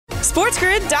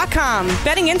SportsGrid.com.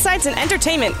 Betting insights and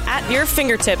entertainment at your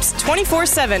fingertips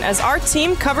 24/7 as our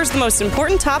team covers the most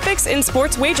important topics in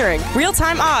sports wagering.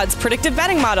 Real-time odds, predictive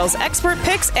betting models, expert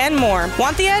picks, and more.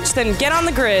 Want the edge? Then get on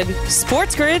the grid.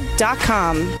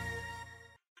 SportsGrid.com.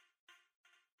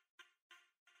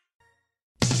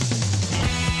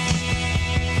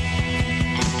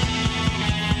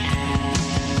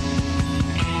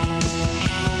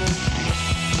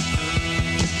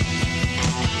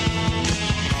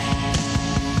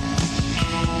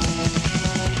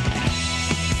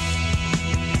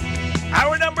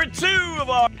 Hour number 2 of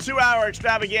our 2-hour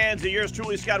extravaganza. Yours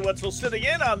truly, Scott Wetzel, sitting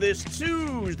in on this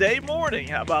Tuesday morning.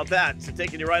 How about that? So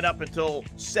taking you right up until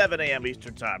 7 a.m.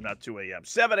 Eastern time, not 2 a.m.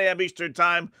 7 a.m. Eastern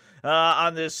time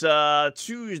on this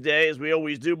Tuesday, as we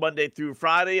always do, Monday through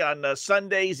Friday. On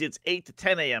Sundays, it's 8 to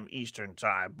 10 a.m. Eastern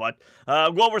time. But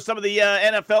go over some of the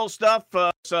NFL stuff,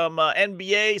 some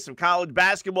NBA, some college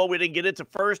basketball. We didn't get into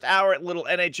first hour, a little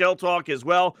NHL talk as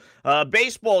well.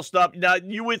 Baseball stuff. Now,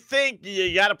 you would think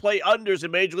you got to play unders in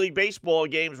Major League Baseball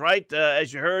games, right?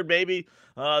 As you heard, maybe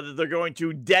they're going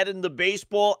to deaden the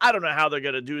baseball. I don't know how they're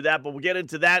going to do that, but we'll get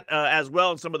into that as well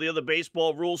and some of the other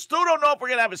baseball rules. Still don't know if we're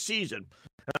going to have a season.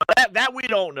 That we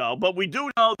don't know, but we do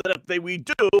know that if we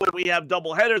do, and we have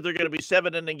double headers, they're going to be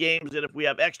 7-inning games, and if we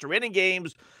have extra inning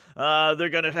games, they're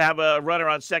going to have a runner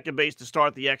on second base to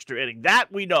start the extra inning.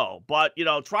 That we know, but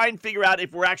try and figure out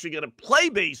if we're actually going to play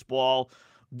baseball.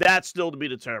 That's still to be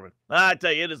determined. I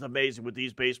tell you, it is amazing with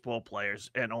these baseball players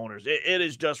and owners. It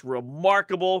is just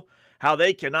remarkable how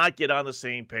they cannot get on the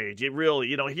same page. It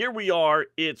really, here we are.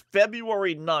 It's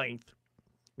February 9th.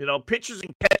 Pitchers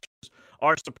and catchers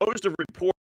are supposed to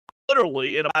report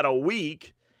literally in about a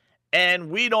week, and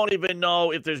we don't even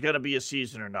know if there's going to be a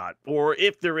season or not, or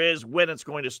if there is, when it's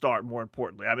going to start, more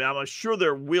importantly. I mean, I'm sure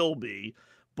there will be,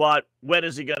 but when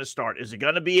is it going to start? Is it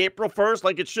going to be April 1st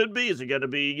like it should be? Is it going to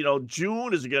be,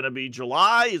 June? Is it going to be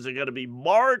July? Is it going to be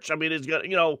March? I mean, it's going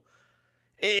to,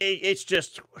 it's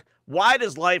just, why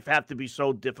does life have to be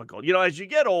so difficult? As you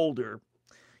get older,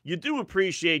 you do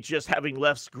appreciate just having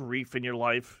less grief in your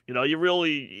life.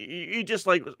 You just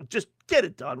get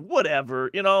it done,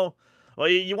 whatever, Well,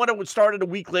 you want to start it a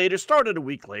week later, start it a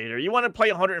week later. You want to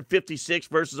play 156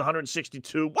 versus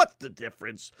 162, what's the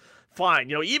difference?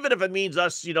 Fine, even if it means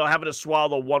us, having to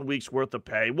swallow 1 week's worth of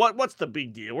pay, what's the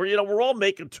big deal? We're all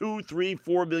making $2, $3,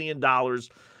 $4 million,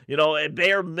 a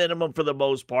bare minimum for the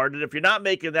most part. And if you're not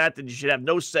making that, then you should have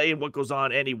no say in what goes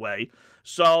on anyway.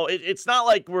 So it's not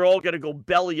like we're all going to go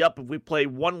belly up if we play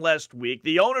one less week.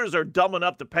 The owners are dumb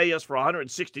enough to pay us for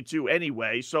 162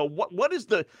 anyway. So what is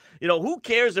the, who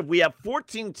cares if we have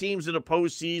 14 teams in the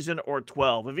postseason or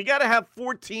 12? If you got to have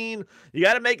 14, you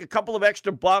got to make a couple of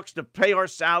extra bucks to pay our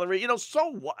salary.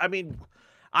 So what? I mean,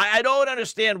 I don't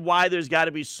understand why there's got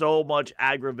to be so much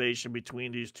aggravation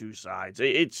between these two sides.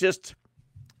 It's just,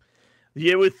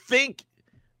 you would think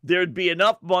there'd be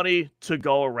enough money to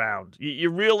go around.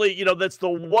 You really, that's the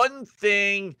one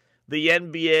thing the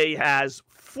NBA has,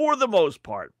 for the most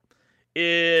part,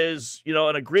 is,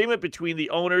 an agreement between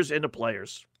the owners and the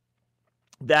players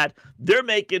that they're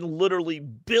making literally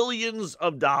billions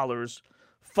of dollars.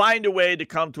 Find a way to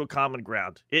come to a common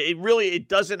ground. It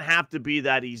doesn't have to be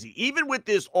that easy. Even with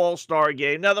this all-star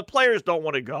game, now the players don't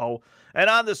want to go, and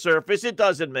on the surface, it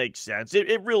doesn't make sense.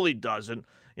 It really doesn't.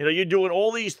 You're doing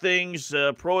all these things,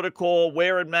 protocol,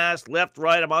 wearing masks, left,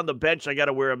 right. I'm on the bench. I got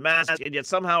to wear a mask. And yet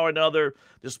somehow or another,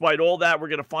 despite all that, we're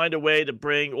going to find a way to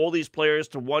bring all these players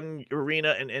to one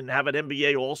arena and have an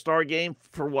NBA All-Star game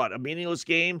for what? A meaningless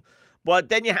game? But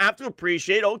then you have to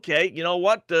appreciate, okay, you know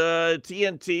what?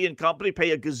 TNT and company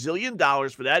pay a gazillion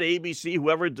dollars for that. ABC,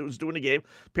 whoever is doing the game,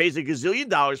 pays a gazillion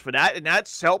dollars for that. And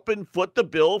that's helping foot the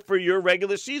bill for your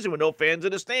regular season with no fans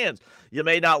in the stands. You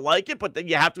may not like it, but then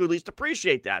you have to at least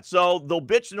appreciate that. So they'll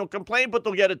bitch and they'll complain, but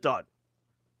they'll get it done.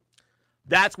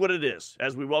 That's what it is,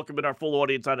 as we welcome in our full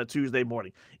audience on a Tuesday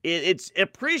morning. It's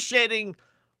appreciating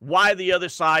why the other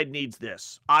side needs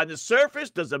this. On the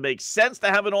surface, does it make sense to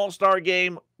have an all-star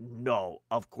game? No,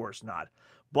 of course not.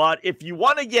 But if you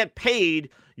want to get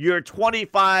paid your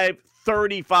 $25,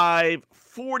 $35,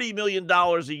 $40 million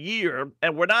a year,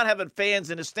 and we're not having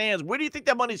fans in the stands, where do you think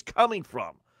that money's coming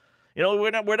from? We're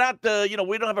not we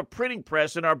don't have a printing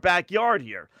press in our backyard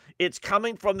here. It's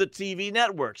coming from the TV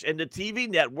networks, and the TV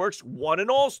networks won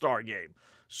an all-star game.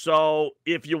 So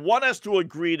if you want us to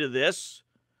agree to this,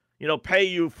 pay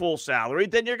you full salary,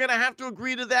 then you're going to have to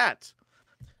agree to that.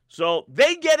 So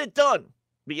they get it done,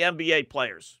 the NBA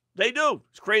players. They do,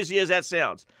 as crazy as that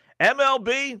sounds.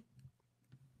 MLB,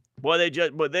 boy,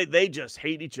 they just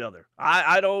hate each other.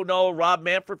 I don't know Rob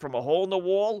Manfred from a hole in the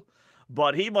wall,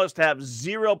 but he must have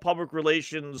zero public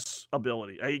relations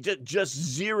ability. He just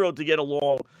zero to get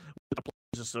along with the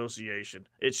Players Association.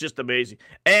 It's just amazing.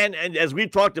 And as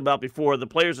we've talked about before, the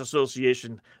Players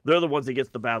Association, they're the ones that gets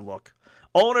the bad look.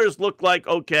 Owners look like,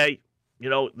 okay,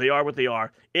 they are what they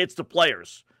are. It's the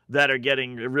players that are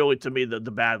getting, really, to me, the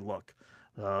bad look.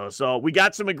 So we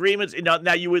got some agreements.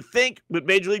 Now, you would think with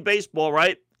Major League Baseball,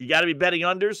 right, you got to be betting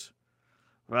unders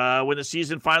when the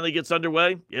season finally gets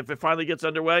underway, if it finally gets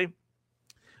underway.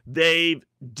 They've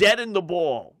deadened the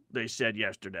ball, they said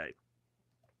yesterday.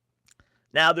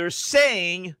 Now, they're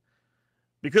saying,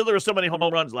 because there were so many home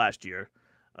runs last year,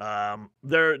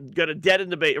 they're going to deaden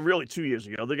the really 2 years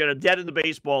ago, they're going to deaden the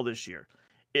baseball this year.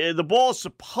 The ball is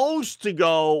supposed to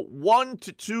go 1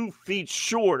 to 2 feet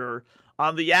shorter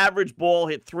on the average ball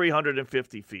hit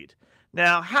 350 feet.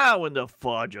 Now, how in the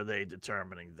fudge are they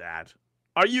determining that?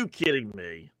 Are you kidding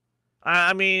me?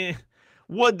 I mean,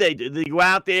 what'd they do? They go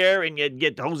out there and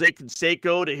get Jose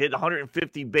Canseco to hit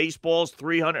 150 baseballs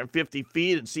 350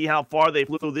 feet and see how far they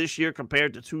flew this year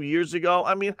compared to 2 years ago?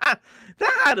 I mean,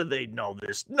 how do they know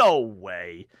this? No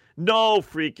way. No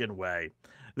freaking way.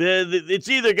 It's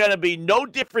either going to be no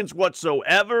difference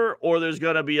whatsoever or there's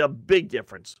going to be a big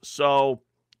difference. So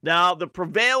now the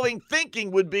prevailing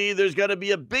thinking would be there's going to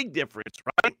be a big difference,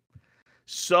 right?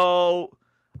 So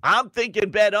I'm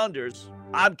thinking bet unders.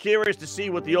 I'm curious to see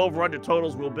what the over-under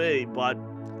totals will be, but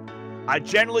I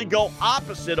generally go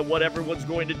opposite of what everyone's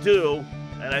going to do,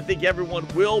 and I think everyone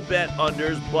will bet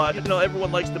unders, but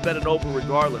everyone likes to bet an over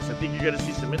regardless. I think you're going to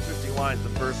see some interesting lines the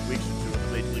first weeks or two of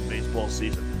the Major League Baseball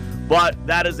season. But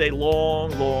that is a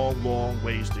long, long, long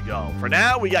ways to go. For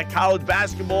now, we got college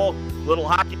basketball, little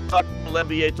hockey talk, little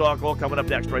NBA talk, all coming up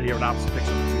next right here on Opposite Picks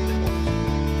on Tuesday morning.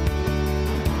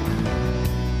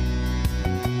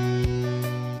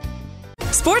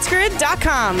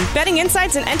 SportsGrid.com. Betting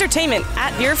insights and entertainment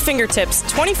at your fingertips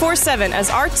 24/7 as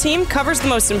our team covers the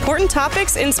most important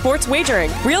topics in sports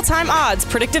wagering. Real-time odds,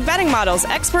 predictive betting models,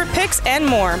 expert picks, and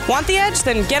more. Want the edge?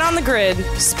 Then get on the grid.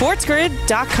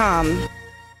 SportsGrid.com.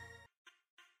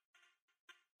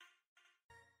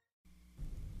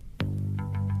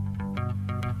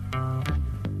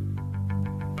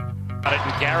 Got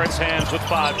it in Garrett's hands with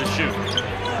 5 to shoot.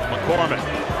 McCormick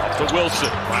up to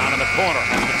Wilson. Brown in the corner.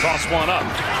 Has to toss one up.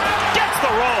 Gets the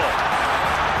roll.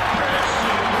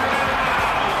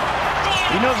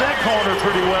 He knows that corner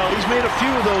pretty well. He's made a few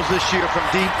of those this year from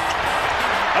deep.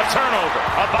 A turnover.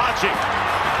 Abaji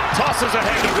tosses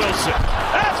ahead to Wilson.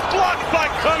 That's blocked by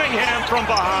Cunningham from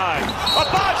behind.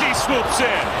 Abaji swoops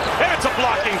in. And it's a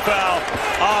blocking foul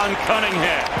on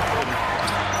Cunningham.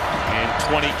 In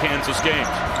 20 Kansas games.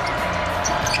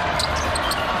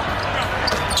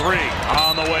 3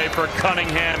 on the way for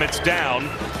Cunningham. It's down.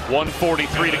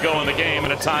 1:43 to go in the game,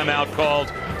 and a timeout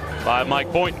called by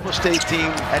Mike Boynton. State team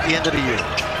at the end of the year.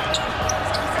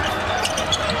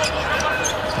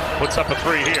 Puts up a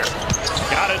 3 here.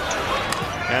 Got it.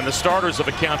 And the starters have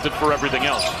accounted for everything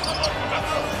else.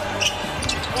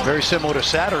 Very similar to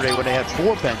Saturday when they had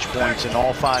 4 bench points and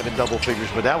all 5 in double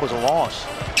figures, but that was a loss.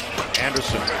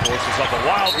 Anderson forces up a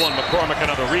wild one. McCormick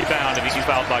another rebound, and he's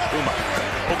fouled by Kuma.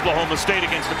 Oklahoma State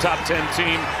against the top 10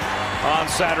 team on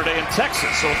Saturday in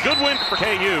Texas. So a good win for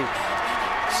KU.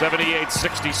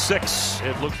 78-66.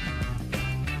 It looks.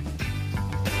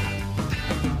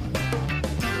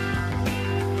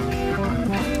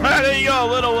 All right, there you go.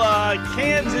 A little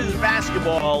Kansas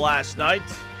basketball last night.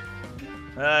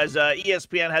 As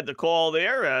ESPN had the call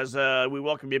there, as we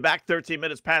welcome you back 13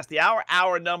 minutes past the hour.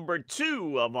 Hour number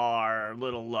 2 of our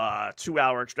little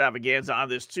 2-hour extravaganza on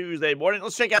this Tuesday morning.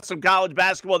 Let's check out some college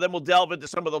basketball, then we'll delve into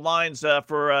some of the lines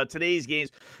for today's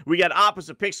games. We got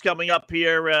opposite picks coming up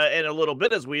here in a little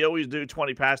bit, as we always do,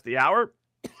 20 past the hour.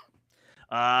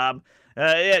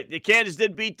 Kansas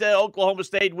did beat Oklahoma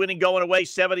State, winning going away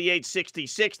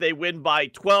 78-66. They win by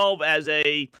 12 as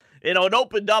it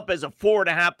opened up as a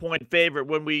 4.5-point favorite.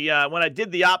 When I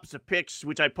did the opposite picks,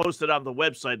 which I posted on the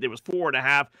website, there was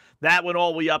 4.5. That went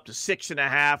all the way up to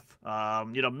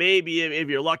 6.5. Maybe if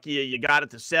you're lucky, you got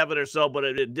it to 7 or so, but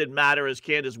it didn't matter as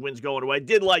Kansas wins going away. I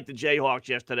did like the Jayhawks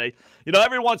yesterday.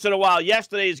 Every once in a while,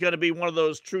 yesterday is going to be one of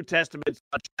those true testaments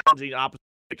of challenging opposite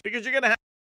picks because you're going to have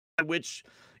which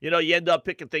you end up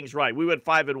picking things right. We went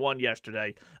 5-1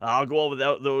 yesterday. I'll go over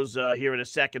those here in a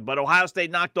second. But Ohio State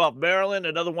knocked off Maryland.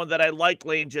 Another one that I like,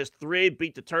 laying just 3.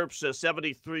 Beat the Terps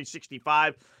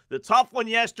 73-65. The tough one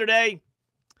yesterday,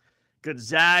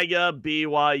 Gonzaga,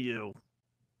 BYU.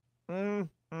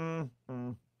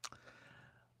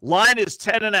 Line is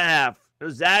 10.5.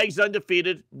 Zag's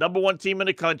undefeated, number 1 team in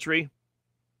the country,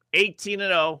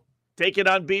 18-0, taking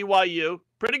on BYU.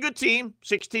 Pretty good team,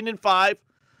 16-5.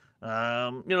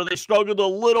 They struggled a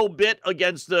little bit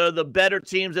against the better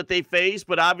teams that they faced,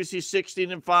 but obviously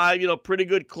 16-5, pretty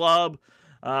good club.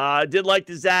 I did like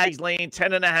the Zags laying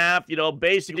 10.5.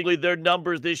 Basically their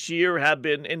numbers this year have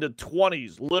been in the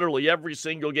 20s, literally every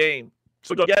single game.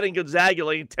 So getting Gonzaga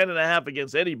laying 10.5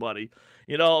 against anybody,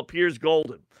 appears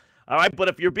golden. All right, but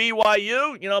if you're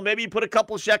BYU, maybe you put a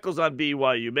couple shekels on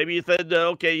BYU. Maybe you said,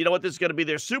 okay, you know what, this is going to be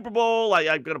their Super Bowl.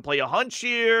 I'm going to play a hunch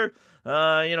here.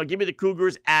 Give me the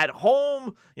Cougars at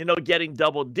home, getting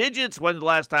double digits. When's the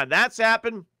last time that's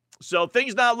happened? So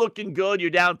things not looking good. You're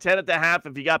down 10.5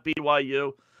 if you got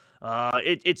BYU.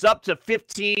 It's up to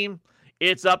 15.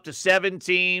 It's up to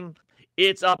 17.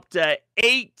 It's up to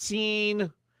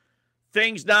 18.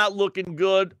 Things not looking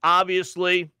good,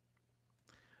 obviously.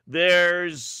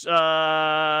 It's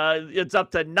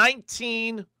up to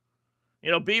 19.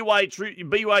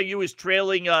 BYU is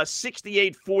trailing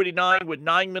 68-49 with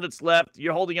 9 minutes left.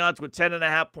 You're holding on to a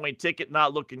 10.5-point ticket,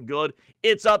 not looking good.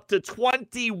 It's up to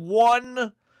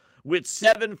 21 with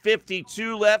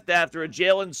 7:52 left after a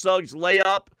Jalen Suggs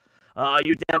layup.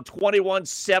 You're down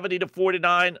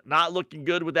 21-70-49, not looking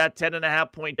good with that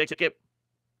 10.5-point ticket.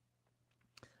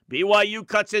 BYU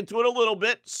cuts into it a little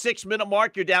bit. 6-minute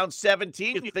mark, you're down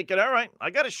 17. You're thinking, all right, I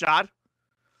got a shot.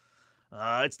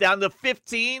 It's down to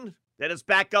 15. Then it's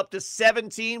back up to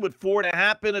 17 with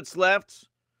 4.5 minutes left.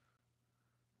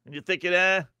 And you're thinking,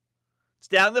 it's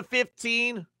down to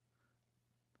 15.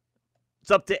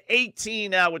 It's up to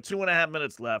 18 now with 2.5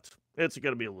 minutes left. It's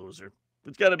going to be a loser.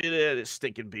 It's going to be the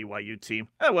stinking BYU team.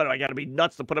 What, do I got to be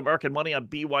nuts to put American money on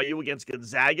BYU against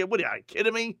Gonzaga? What, are you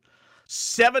kidding me?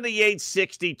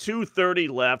 78-60,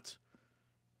 2:30 left.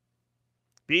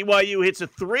 BYU hits a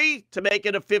 3 to make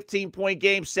it a 15-point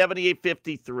game,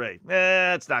 78-53.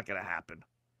 It's not going to happen.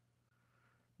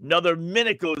 Another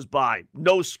minute goes by,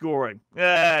 no scoring.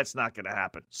 It's not going to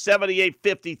happen.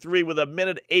 78-53 with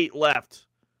 1:08 left.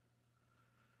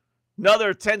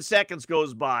 Another 10 seconds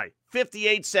goes by.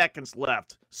 58 seconds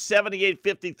left.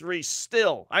 78-53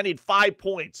 still. I need 5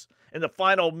 points in the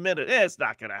final minute. It's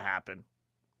not going to happen.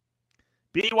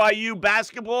 BYU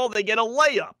basketball, they get a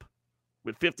layup.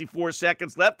 With 54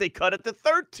 seconds left, they cut it to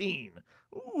 13.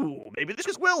 Ooh, maybe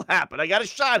this will happen. I got a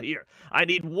shot here. I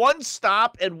need one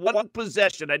stop and one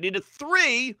possession. I need a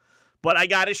 3, but I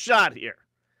got a shot here.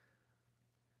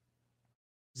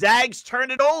 Zags turn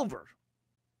it over.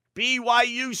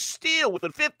 BYU steal with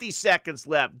 50 seconds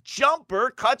left.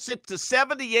 Jumper cuts it to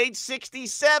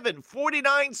 78-67.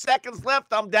 49 seconds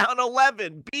left. I'm down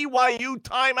 11. BYU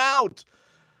timeout.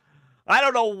 I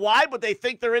don't know why, but they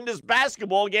think they're in this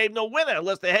basketball game to win it,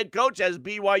 unless the head coach has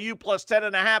BYU plus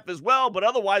 10.5 as well. But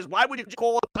otherwise, why would you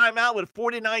call a timeout with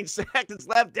 49 seconds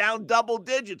left down double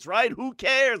digits, right? Who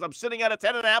cares? I'm sitting at a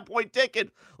 10.5-point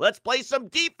ticket. Let's play some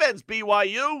defense,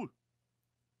 BYU.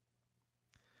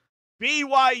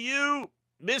 BYU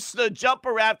missed the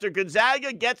jumper after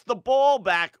Gonzaga gets the ball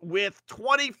back with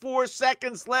 24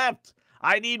 seconds left.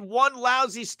 I need one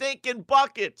lousy stinking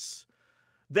buckets.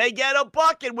 They get a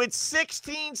bucket with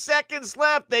 16 seconds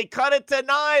left. They cut it to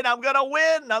 9. I'm going to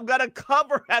win. I'm going to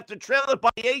cover after trailing by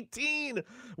 18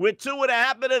 with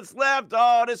 2.5 minutes left.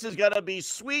 Oh, this is going to be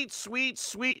sweet, sweet,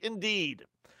 sweet indeed.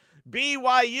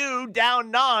 BYU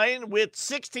down 9 with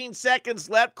 16 seconds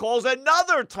left calls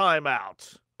another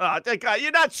timeout.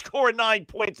 You're not scoring 9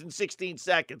 points in 16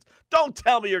 seconds. Don't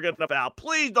tell me you're going to foul.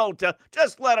 Please don't tell.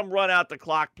 Just let them run out the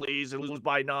clock, please, and lose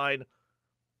by 9.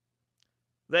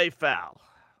 They foul.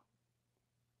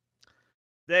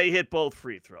 They hit both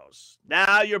free throws.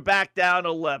 Now you're back down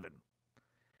 11.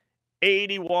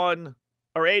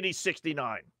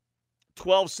 80-69.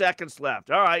 12 seconds left.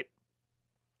 All right.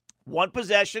 One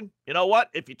possession. You know what?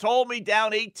 If you told me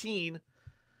down 18,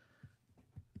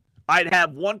 I'd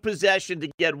have one possession to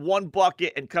get one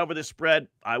bucket and cover the spread,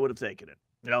 I would have taken it.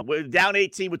 We're down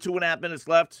 18 with 2.5 minutes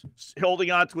left,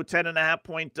 holding on to a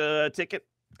 10.5-point ticket.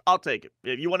 I'll take it.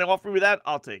 If you want to offer me that,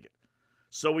 I'll take it.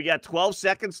 So we got 12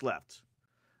 seconds left.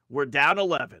 We're down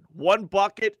 11. One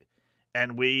bucket,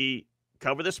 and we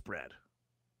cover the spread.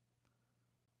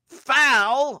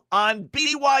 Foul on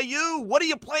BYU. What are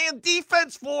you playing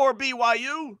defense for,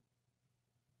 BYU?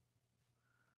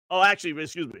 Oh, actually,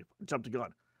 excuse me. Jumped the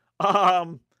gun.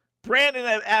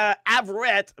 Brandon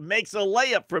Averett makes a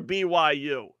layup for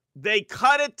BYU. They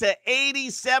cut it to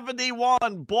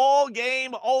 80-71. Ball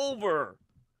game over.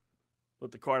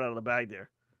 Let the card out of the bag there.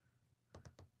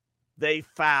 They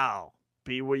foul.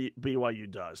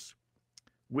 BYU does.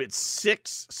 With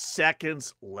 6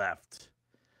 seconds left.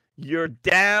 You're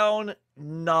down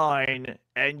 9,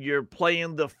 and you're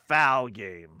playing the foul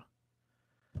game.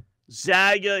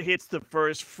 Zaga hits the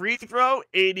first free throw,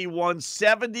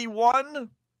 81-71.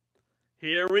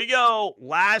 Here we go.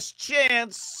 Last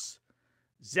chance.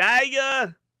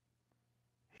 Zaga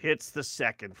hits the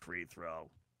second free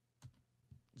throw.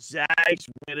 Zags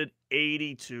win it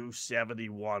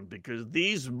 82-71 because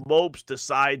these mopes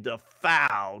decide to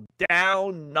foul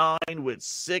down 9 with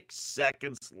 6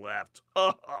 seconds left.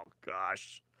 Oh,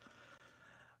 gosh.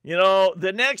 You know,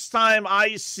 the next time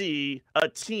I see a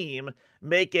team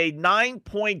make a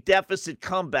 9-point deficit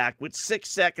comeback with 6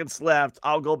 seconds left,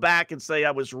 I'll go back and say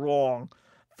I was wrong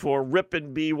for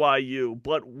ripping BYU.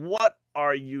 But what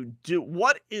are you doing?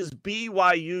 What is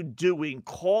BYU doing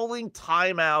calling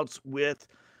timeouts with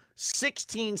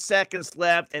 16 seconds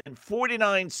left and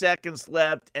 49 seconds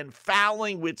left and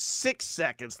fouling with 6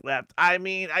 seconds left? I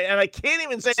mean, I can't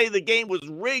even say the game was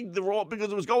rigged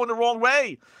because it was going the wrong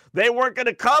way. They weren't going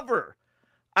to cover.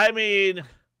 I mean,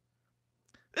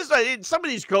 some of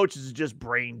these coaches are just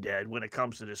brain dead when it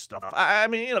comes to this stuff. I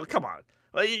mean, you know, come on.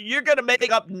 You're going to make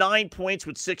up 9 points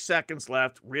with 6 seconds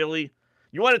left? Really?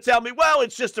 You want to tell me, well,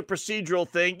 it's just a procedural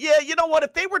thing? Yeah, you know what?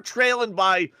 If they were trailing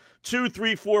by 2,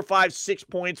 3, 4, 5, 6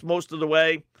 points most of the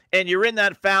way, and you're in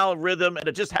that foul rhythm, and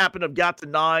it just happened to have got to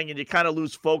 9, and you kind of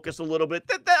lose focus a little bit,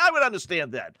 I would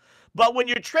understand that. But when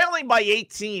you're trailing by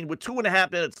 18 with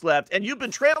 2.5 minutes left, and you've been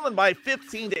trailing by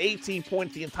 15 to 18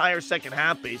 points the entire second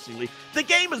half, basically, the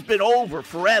game has been over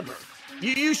forever.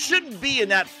 You shouldn't be in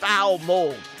that foul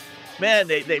mold. Man,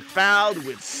 they fouled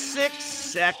with 6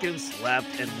 seconds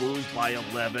left and lose by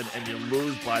 11, and you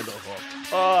lose by the hook.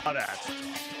 Oh, that's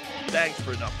tough. Thanks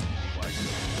for nothing.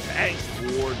 Thanks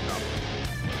for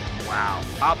nothing. Wow.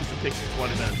 Opposite picks in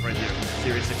 20 minutes right here.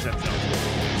 Sirius XM Show.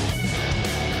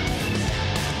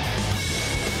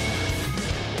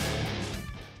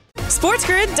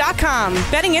 SportsGrid.com.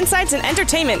 Betting insights and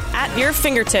entertainment at your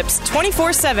fingertips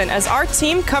 24/7 as our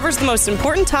team covers the most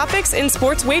important topics in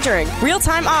sports wagering.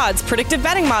 Real-time odds, predictive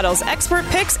betting models, expert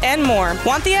picks, and more.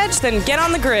 Want the edge? Then get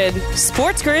on the grid.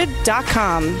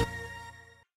 SportsGrid.com.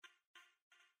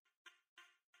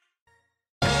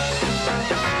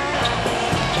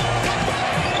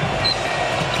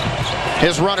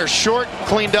 His runner short,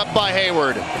 cleaned up by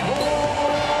Hayward.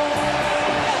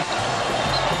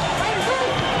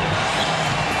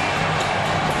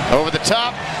 Over the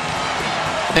top,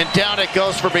 and down it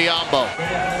goes for Biyombo.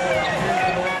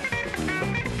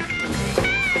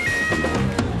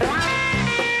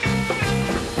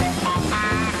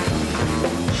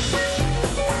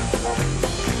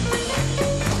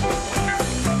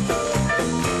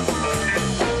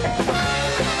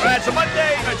 All right, so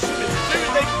Monday, it's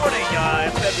Tuesday morning,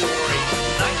 February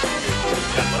 9th.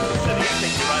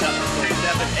 Take you right up until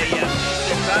 7 a.m.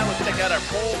 Eastern time. Let's check out our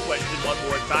poll question one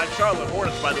more time. Charlotte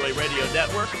Hornets, by the way, radio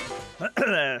network.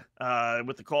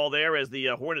 With the call there as the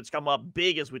Hornets come up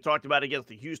big, as we talked about, against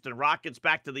the Houston Rockets.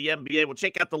 Back to the NBA. We'll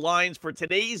check out the lines for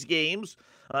today's games,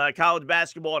 college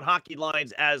basketball and hockey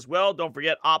lines as well. Don't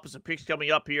forget, opposite picks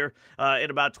coming up here in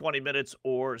about 20 minutes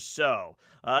or so.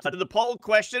 To the poll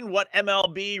question, what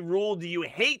MLB rule do you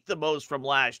hate the most from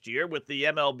last year? With the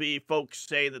MLB folks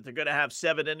saying that they're going to have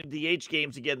 7 inning DH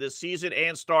games again this season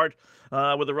and start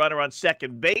with a runner on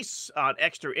second base on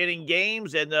extra inning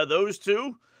games. And those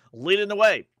two leading the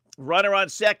way. Runner on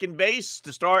second base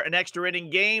to start an extra inning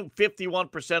game,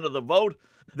 51% of the vote.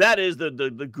 That is the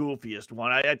goofiest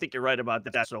one. I think you're right about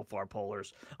that so far,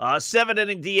 pollers. 7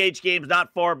 inning DH games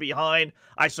not far behind.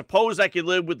 I suppose I could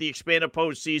live with the expanded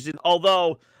postseason,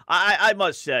 although I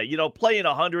must say, you know, playing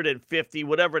 150,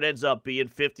 whatever it ends up being,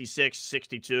 56,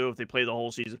 62 if they play the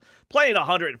whole season, playing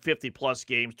 150-plus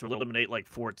games to eliminate like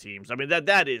 4 teams. I mean,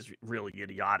 that is really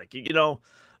idiotic. You know,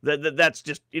 that's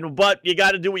just, you know, but you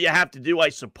got to do what you have to do, I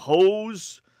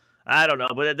suppose. I don't know,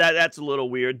 but that's a little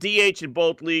weird. DH in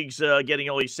both leagues getting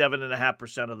only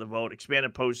 7.5% of the vote.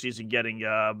 Expanded postseason getting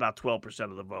about 12%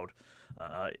 of the vote.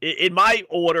 In my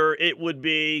order, it would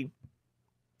be.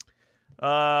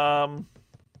 I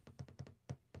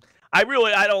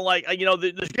don't like. You know,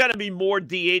 there's got to be more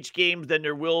DH games than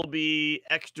there will be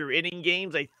extra inning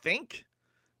games. I think.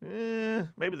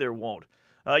 Maybe there won't.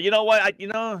 You know what?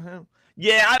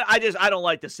 Yeah, I don't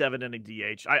like the 7 inning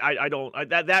DH. I don't.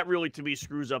 That really to me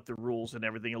screws up the rules and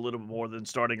everything a little bit more than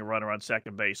starting a runner on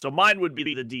second base. So mine would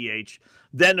be the DH,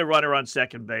 then the runner on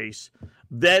second base,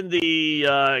 then the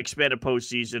expanded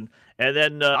postseason, and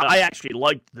then I actually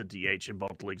liked the DH in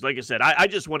both leagues. Like I said, I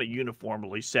just want it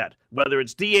uniformly set. Whether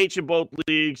it's DH in both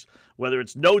leagues, whether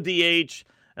it's no DH,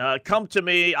 come to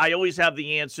me. I always have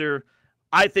the answer.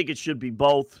 I think it should be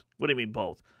both. What do you mean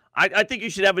both? I think you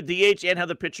should have a DH and have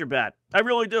the pitcher bat. I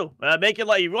really do. Make it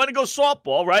like, if you want to go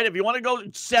softball, right? If you want to go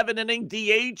 7 inning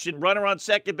DH and runner on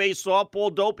second base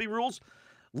softball dopey rules,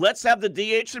 let's have the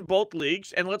DH in both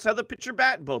leagues and let's have the pitcher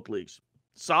bat in both leagues.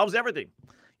 Solves everything.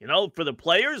 For the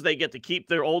players, they get to keep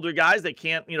their older guys. They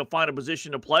can't, find a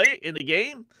position to play in the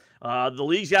game. The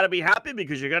league's got to be happy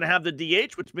because you're going to have the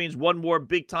DH, which means one more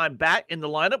big-time bat in the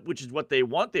lineup, which is what they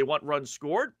want. They want runs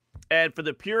scored. And for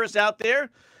the purists out there,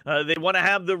 they want to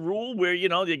have the rule where, you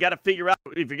got to figure out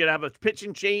if you're going to have a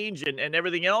pitching change and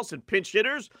everything else and pinch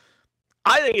hitters.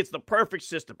 I think it's the perfect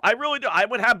system. I really do. I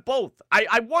would have both.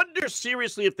 I wonder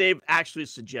seriously if they've actually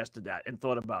suggested that and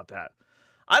thought about that.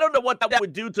 I don't know what that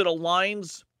would do to the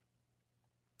lines.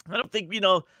 I don't think,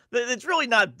 it's really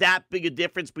not that big a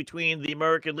difference between the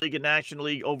American League and National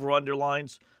League over-under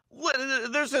lines.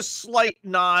 There's a slight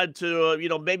nod to,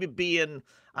 maybe being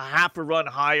a half a run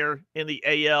higher in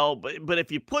the AL. But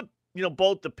if you put,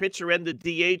 both the pitcher and the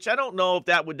DH, I don't know if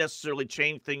that would necessarily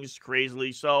change things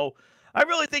crazily. So I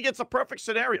really think it's a perfect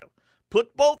scenario.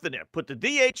 Put both in there. Put the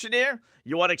DH in there.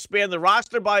 You want to expand the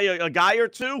roster by a guy or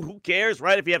two? Who cares,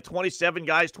 right? If you have 27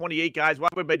 guys, 28 guys, why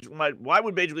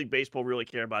would Major League Baseball really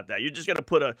care about that? You're just going to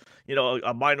put a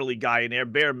minor league guy in there,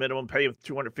 bare minimum, pay him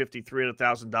 $250,000,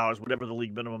 $300,000, whatever the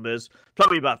league minimum is.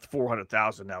 Probably about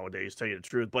 $400,000 nowadays, to tell you the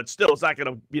truth. But still, it's not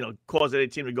going to cause any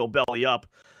team to go belly up.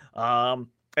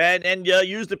 And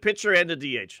use the pitcher and the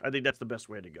DH. I think that's the best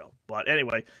way to go. But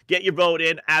anyway, get your vote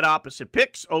in at Opposite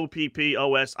Picks,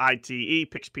 OPPOSITE,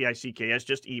 Picks, P-I-C-K-S.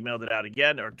 Just emailed it out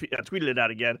again or tweeted it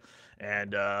out again,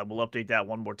 and we'll update that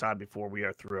one more time before we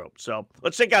are through. So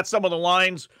let's check out some of the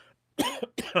lines,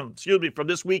 excuse me, from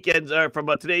this weekend,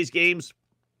 from today's games.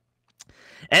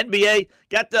 NBA,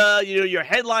 got your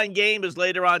headline game is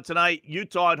later on tonight.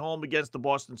 Utah at home against the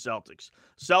Boston Celtics.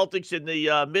 Celtics in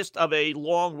the midst of a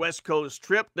long West Coast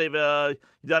trip. They've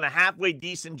done a halfway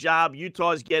decent job.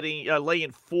 Utah's getting laying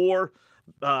 4.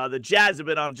 The Jazz have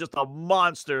been on just a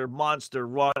monster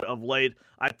run of late.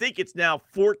 I think it's now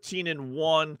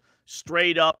 14-1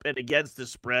 straight up and against the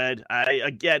spread.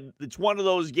 Again, it's one of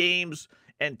those games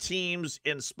and teams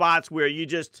in spots where you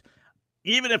just,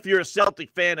 even if you're a Celtic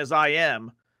fan as I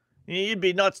am, you'd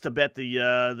be nuts to bet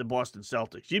the Boston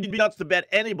Celtics. You'd be nuts to bet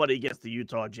anybody against the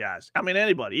Utah Jazz. I mean,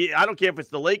 anybody. I don't care if it's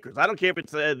the Lakers. I don't care if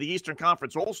it's the Eastern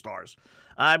Conference All-Stars.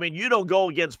 I mean, you don't go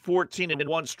against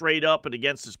 14-1 straight up and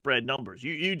against the spread numbers.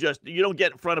 You don't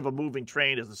get in front of a moving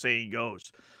train, as the saying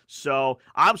goes. So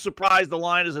I'm surprised the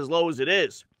line is as low as it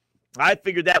is. I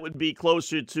figured that would be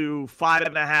closer to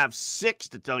 5.5, 6,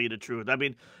 to tell you the truth. I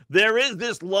mean, there is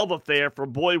this love affair for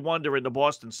Boy Wonder and the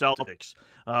Boston Celtics.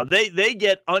 They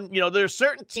get, there are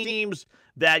certain teams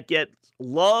that get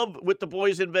love with the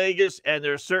boys in Vegas, and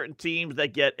there are certain teams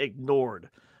that get ignored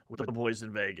with the boys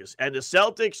in Vegas. And the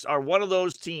Celtics are one of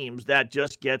those teams that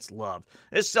just gets love.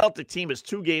 This Celtic team is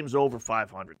 2 games over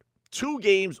 500. 2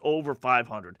 games over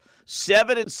 500.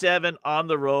 7-7 on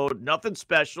the road. Nothing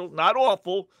special. Not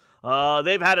awful.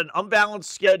 They've had an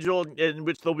unbalanced schedule in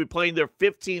which they'll be playing their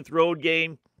 15th road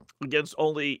game against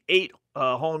only 8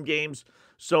 home games.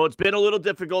 So it's been a little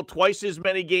difficult. Twice as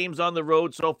many games on the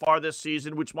road so far this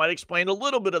season, which might explain a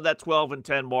little bit of that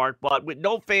 12-10 mark. But with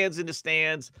no fans in the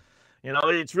stands,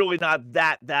 it's really not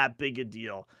that big a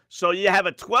deal. So you have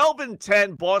a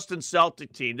 12-10 Boston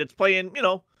Celtic team that's playing,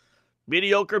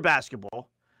 mediocre basketball.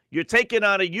 You're taking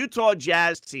on a Utah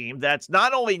Jazz team that's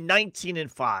not only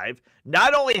 19-5,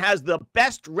 not only has the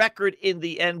best record in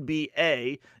the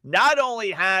NBA, not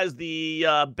only has the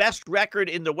best record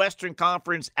in the Western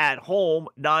Conference at home,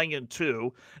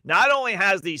 9-2, not only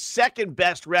has the second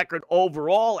best record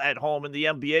overall at home in the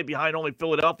NBA behind only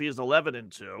Philadelphia's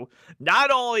 11-2,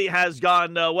 not only has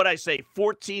gone,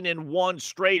 14-1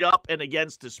 straight up and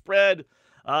against the spread,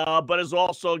 but has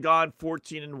also gone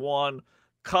 14-1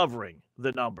 covering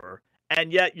the number,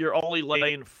 and yet you're only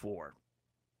laying 4.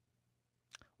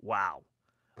 Wow.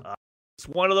 It's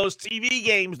one of those TV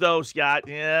games, though, Scott.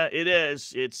 Yeah, it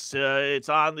is. It's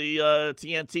on the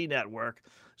TNT network,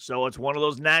 so it's one of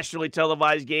those nationally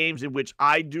televised games in which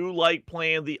I do like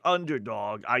playing the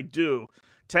underdog. I do.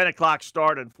 10 o'clock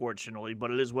start, unfortunately, but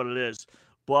it is what it is.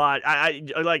 But I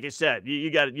like I said,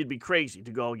 you'd be crazy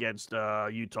to go against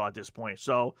Utah at this point.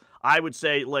 So I would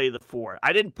say lay the 4.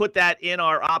 I didn't put that in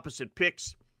our opposite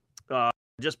picks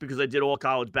just because I did all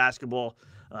college basketball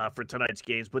for tonight's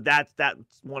games. But that's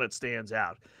one that stands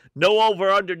out. No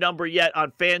over-under number yet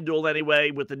on FanDuel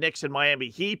anyway with the Knicks and Miami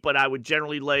Heat, but I would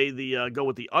generally go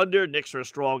with the under. Knicks are a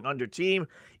strong under team,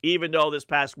 even though this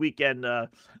past weekend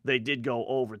they did go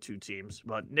over 2 teams.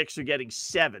 But Knicks are getting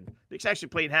 7. Knicks actually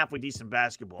playing halfway decent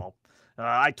basketball.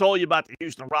 I told you about the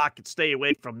Houston Rockets. Stay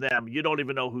away from them. You don't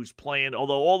even know who's playing,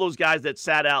 although all those guys that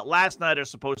sat out last night are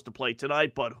supposed to play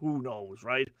tonight, but who knows,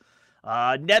 right?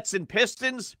 Nets and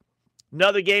Pistons,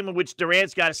 another game in which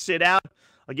Durant's got to sit out.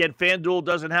 Again, FanDuel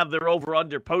doesn't have their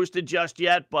over-under posted just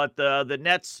yet, but the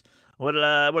Nets, what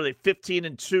are they,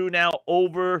 15-2 now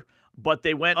over, but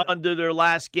they went under their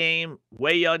last game,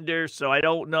 way under, so I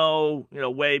don't know,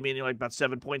 way meaning like about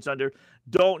 7 points under.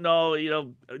 Don't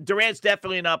know, Durant's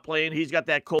definitely not playing. He's got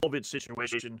that COVID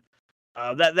situation.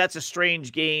 That's a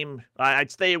strange game.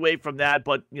 I'd stay away from that,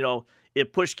 but,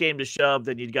 if push came to shove,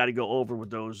 then you'd got to go over with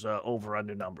those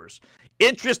over-under numbers.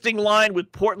 Interesting line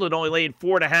with Portland only laying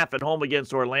 4.5 at home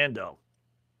against Orlando.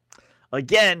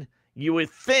 Again, you would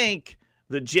think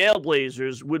the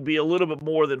Jailblazers would be a little bit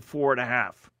more than 4.5.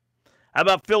 How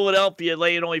about Philadelphia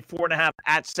laying only 4.5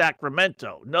 at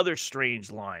Sacramento? Another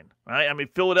strange line, right? I mean,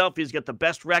 Philadelphia's got the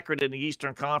best record in the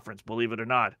Eastern Conference, believe it or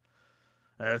not.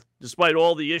 Despite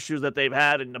all the issues that they've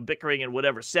had and the bickering and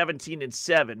whatever,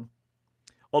 17-7.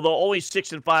 Although only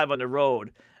 6-5 on the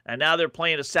road, and now they're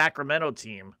playing a Sacramento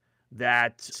team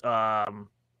that,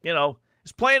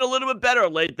 is playing a little bit better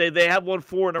late. They have won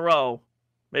 4 in a row.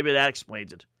 Maybe that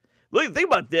explains it. Think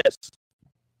about this.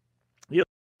 You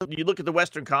look at the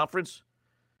Western Conference.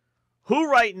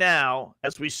 Who right now,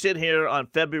 as we sit here on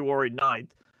February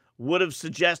 9th, would have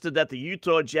suggested that the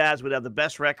Utah Jazz would have the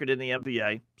best record in the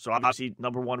NBA? So obviously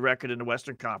number 1 record in the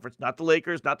Western Conference. Not the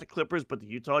Lakers, not the Clippers, but the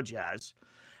Utah Jazz.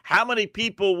 How many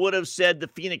people would have said the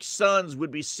Phoenix Suns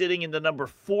would be sitting in the number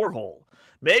 4 hole?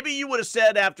 Maybe you would have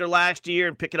said after last year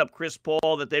and picking up Chris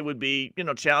Paul that they would be,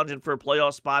 challenging for a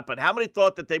playoff spot, but how many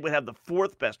thought that they would have the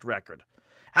 4th best record?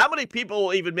 How many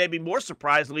people, even maybe more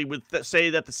surprisingly, would say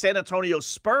that the San Antonio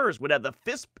Spurs would have the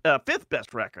 5th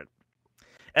best record?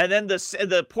 And then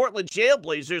the Portland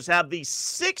Jailblazers have the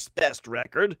 6th best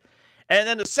record, and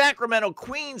then the Sacramento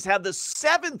Queens have the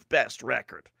 7th best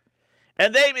record.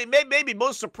 And they, maybe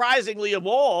most surprisingly of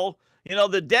all,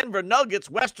 the Denver Nuggets,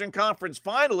 Western Conference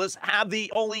finalists, have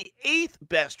the only 8th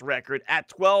best record at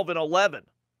 12-11.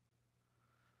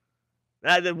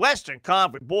 Now, the Western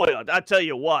Conference, boy, I'll tell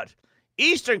you what.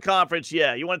 Eastern Conference,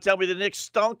 yeah. You want to tell me the Knicks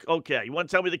stunk? Okay. You want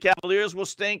to tell me the Cavaliers will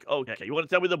stink? Okay. You want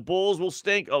to tell me the Bulls will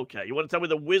stink? Okay. You want to tell me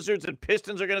the Wizards and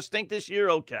Pistons are going to stink this year?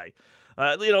 Okay.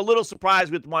 A little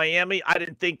surprised with Miami. I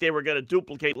didn't think they were going to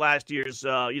duplicate last year's,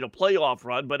 playoff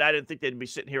run, but I didn't think they'd be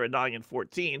sitting here at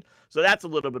 9-14. So that's a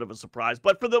little bit of a surprise.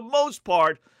 But for the most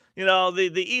part,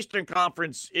 the Eastern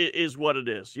Conference is what it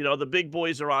is. The big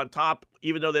boys are on top,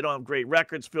 even though they don't have great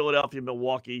records. Philadelphia,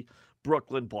 Milwaukee,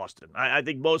 Brooklyn, Boston. I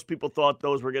think most people thought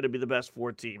those were going to be the best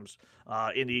 4 teams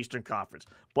in the Eastern Conference.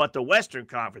 But the Western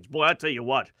Conference, boy, I tell you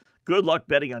what, good luck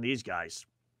betting on these guys.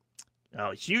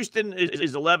 Houston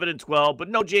is 11-12, but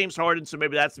no James Harden, so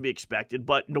maybe that's to be expected.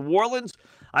 But New Orleans,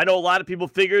 I know a lot of people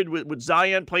figured with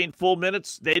Zion playing full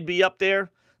minutes, they'd be up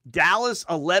there. Dallas,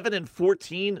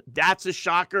 11-14, that's a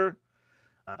shocker.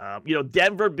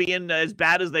 Denver being as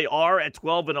bad as they are at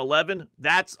 12-11,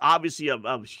 that's obviously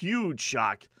a huge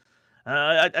shock.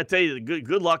 I tell you,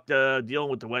 good luck dealing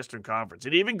with the Western Conference.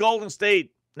 And even Golden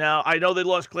State, now I know they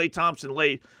lost Klay Thompson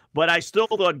late, but I still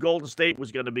thought Golden State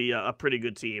was going to be a pretty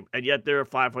good team, and yet they're a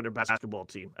 500 basketball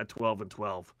team at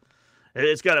 12-12.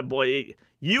 It's got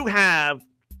you have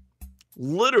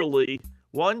literally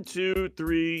 1, 2,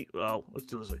 3. Well, let's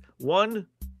do this. 1,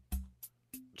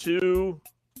 2,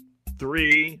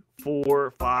 3,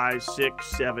 4, 5, 6,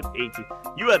 7, 8.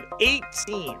 You have 8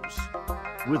 teams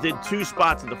within 2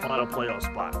 spots of the final playoff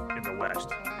spot in the West.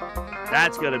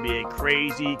 That's going to be a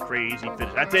crazy, crazy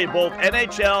finish. I tell you, both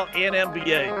NHL and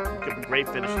NBA could be great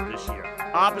finishes this year.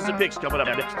 Opposite picks coming up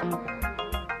next.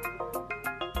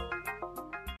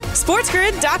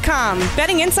 SportsGrid.com.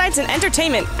 Betting insights and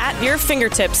entertainment at your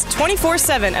fingertips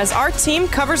 24/7 as our team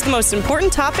covers the most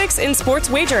important topics in sports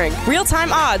wagering.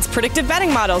 Real-time odds, predictive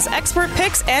betting models, expert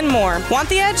picks, and more. Want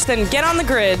the edge? Then get on the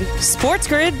grid.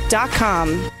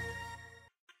 SportsGrid.com.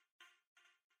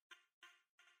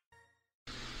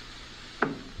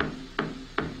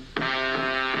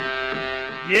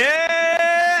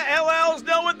 Yeah, LLs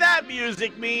know what that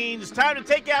music means. Time to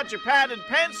take out your pad and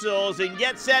pencils and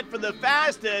get set for the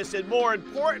fastest and, more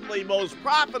importantly, most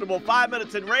profitable 5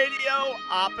 minutes in radio,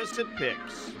 Opposite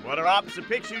Picks. What are Opposite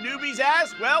Picks, you newbies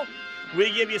ask? Well,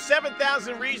 we give you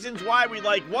 7,000 reasons why we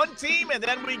like one team, and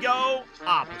then we go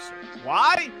opposite.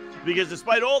 Why? Because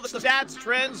despite all the stats,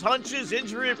 trends, hunches,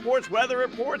 injury reports, weather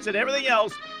reports, and everything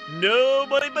else,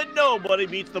 nobody but nobody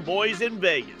beats the boys in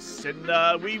Vegas.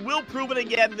 And we will prove it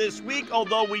again this week,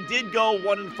 although we did go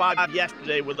 1-5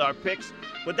 yesterday with our picks.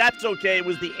 But that's okay. It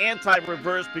was the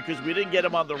anti-reverse because we didn't get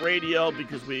them on the radio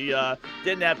because we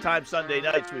didn't have time Sunday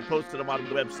night, so we posted them on the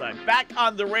website. Back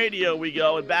on the radio we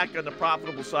go, and back on the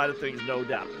profitable side of things, no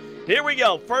doubt. Here we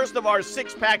go. First of our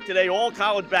 6-pack today, all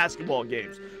college basketball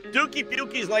games. Dookie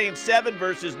Bukie's laying 7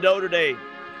 versus Notre Dame.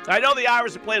 I know the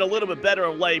Irish have played a little bit better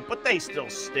of late, but they still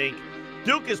stink.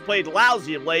 Duke has played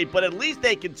lousy of late, but at least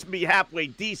they can be halfway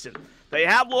decent. They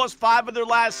have lost 5 of their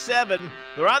last 7.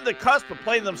 They're on the cusp of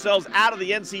playing themselves out of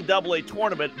the NCAA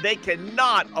tournament. They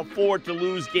cannot afford to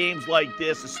lose games like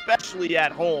this, especially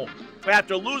at home.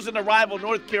 After losing to rival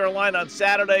North Carolina on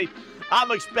Saturday,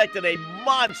 I'm expecting a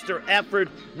monster effort,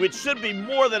 which should be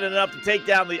more than enough to take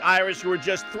down the Irish, who are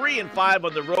just 3-5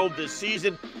 on the road this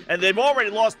season. And they've already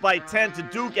lost by 10 to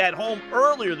Duke at home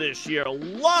earlier this year.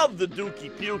 Love the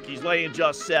Dookie Pukies laying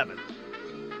just 7.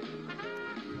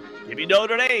 Give me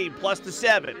Notre Dame plus the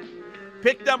 7.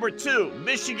 Pick number 2,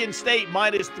 Michigan State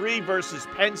 -3 versus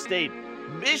Penn State.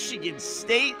 Michigan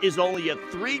State is only a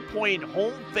 3-point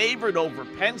home favorite over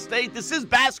Penn State. This is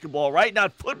basketball, right?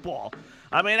 Not football.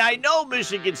 I mean, I know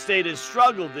Michigan State has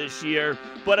struggled this year,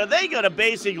 but are they going to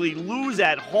basically lose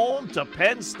at home to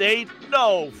Penn State?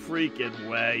 No freaking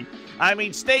way. I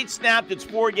mean, State snapped its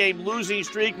 4-game losing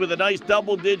streak with a nice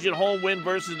double-digit home win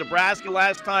versus Nebraska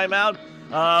last time out.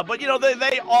 But, you know,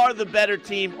 they are the better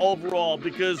team overall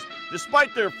because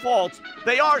despite their faults,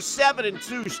 they are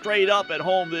 7-2 straight up at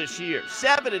home this year.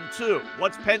 7-2.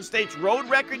 What's Penn State's road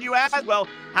record, you ask? Well,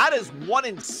 how does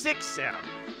 1-6 sound?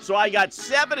 So I got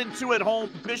 7-2 at home,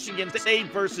 Michigan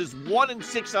State versus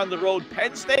 1-6 on the road,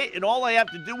 Penn State, and all I have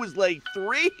to do is lay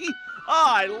 3? Oh,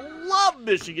 I love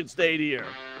Michigan State here.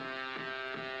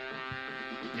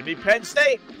 Give me Penn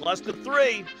State plus the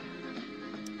 3.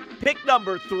 Pick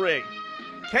number 3.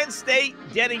 Kent State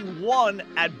getting 1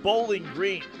 at Bowling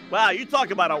Green. Wow, you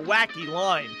talk about a wacky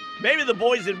line. Maybe the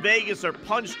boys in Vegas are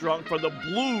punch drunk from the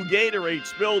blue Gatorade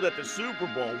spilled at the Super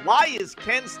Bowl. Why is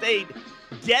Kent State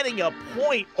getting a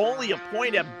point, only a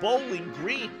point at Bowling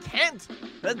Green? Kent,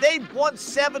 they've won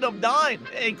 7 of 9,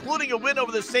 including a win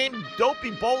over the same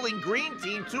dopey Bowling Green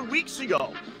team 2 weeks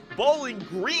ago. Bowling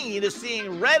Green is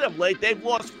seeing red of late. They've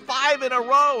lost 5 in a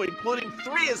row, including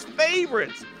 3 as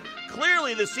favorites.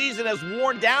 Clearly, the season has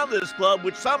worn down this club,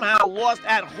 which somehow lost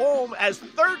at home as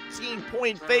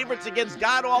 13-point favorites against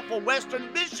god-awful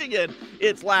Western Michigan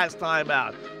its last time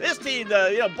out. This team,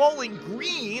 Bowling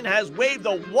Green, has waved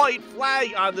the white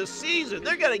flag on the season.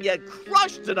 They're going to get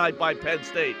crushed tonight by Penn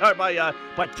State, or by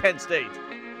Kent State.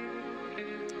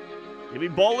 Give me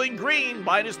Bowling Green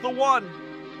minus the 1.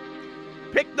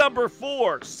 Pick number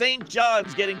 4, St.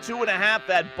 John's getting 2.5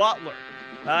 at Butler.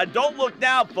 Don't look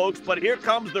now, folks, but here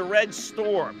comes the Red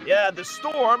Storm. Yeah, the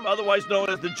Storm, otherwise known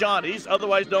as the Johnnies,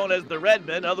 otherwise known as the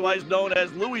Redmen, otherwise known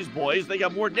as Louis Boys. They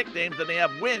got more nicknames than they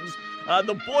have wins.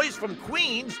 The boys from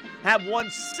Queens have won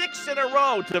 6 in a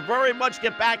row to very much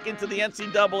get back into the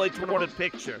NCAA tournament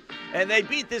picture. And they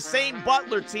beat this same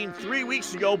Butler team 3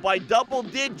 weeks ago by double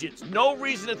digits. No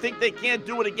reason to think they can't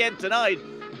do it again tonight.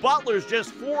 Butler's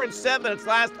just 4-7 its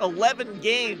last 11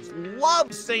 games.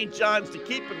 Loves St. John's to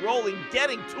keep it rolling,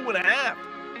 getting 2.5.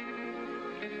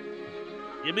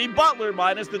 Give me Butler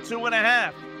minus the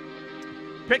 2.5.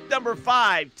 Pick number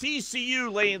 5,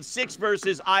 TCU laying 6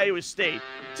 versus Iowa State.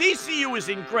 TCU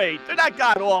isn't great. They're not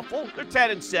god-awful. They're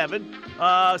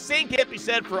 10-7. Same can't be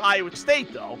said for Iowa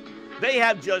State, though. They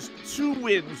have just 2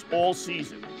 wins all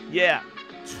season. Yeah,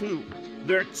 2.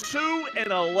 They're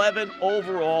 2-11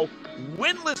 overall.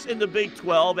 Winless in the Big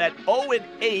 12 at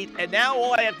 0-8, and now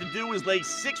all I have to do is lay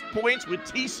 6 points with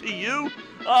TCU?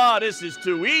 Oh, this is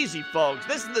too easy, folks.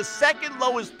 This is the second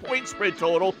lowest point spread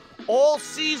total all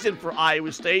season for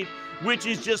Iowa State, which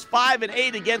is just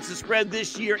 5-8 against the spread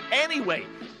this year anyway.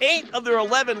 8 of their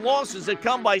 11 losses have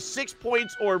come by 6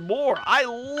 points or more. I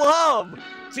love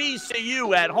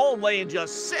TCU at home laying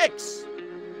just 6.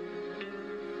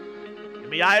 Give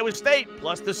me Iowa State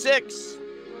plus the 6.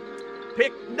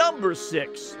 Pick number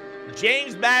 6,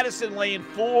 James Madison laying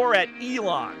 4 at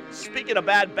Elon. Speaking of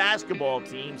bad basketball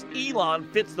teams, Elon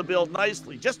fits the bill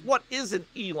nicely. Just what is an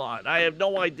Elon? I have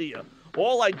no idea.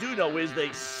 All I do know is they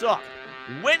suck.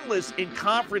 Winless in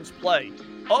conference play.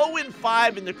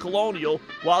 0-5 in the Colonial,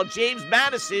 while James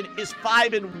Madison is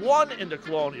 5-1 in the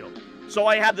Colonial. So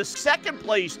I have the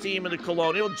second-place team in the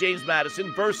Colonial, James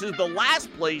Madison, versus the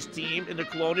last-place team in the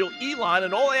Colonial, Elon,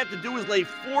 and all I have to do is lay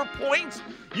 4 points?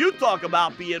 You talk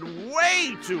about being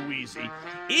way too easy.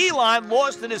 Elon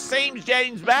lost to the same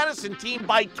James Madison team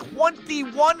by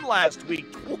 21 last week.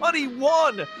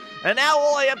 21! And now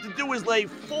all I have to do is lay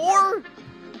 4?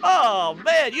 Oh,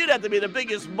 man, you'd have to be the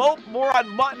biggest mope, moron,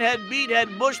 muttonhead, meathead,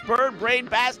 mushbird, brain,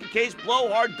 basket case,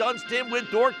 blowhard, dunce,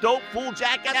 dimwit, dork, dope, fool,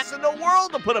 jackass in the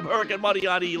world to put up hurricane money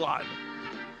on Elon.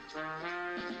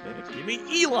 Give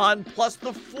me Elon plus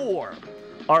the 4.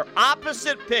 Our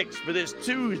opposite picks for this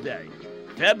Tuesday,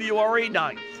 February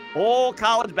 9th. All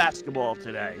college basketball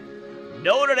today.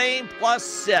 Notre Dame plus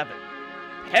 7.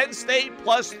 Penn State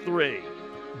 +3.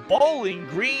 Bowling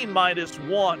Green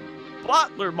 -1.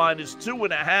 Butler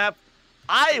 -2.5.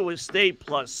 Iowa State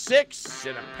 +6.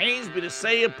 And it pains me to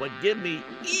say it, but give me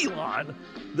Elon,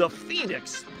 the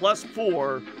Phoenix,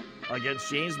 +4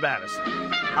 against James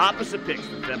Madison. Opposite picks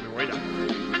for February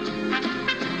 9th.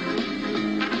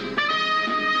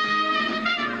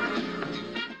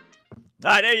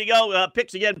 All right, there you go.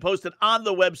 Picks again posted on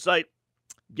the website.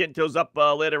 Getting those up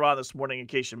later on this morning in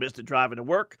case you missed it driving to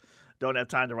work. Don't have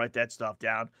time to write that stuff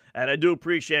down. And I do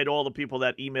appreciate all the people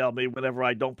that email me whenever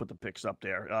I don't put the picks up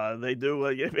there. They do.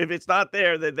 If it's not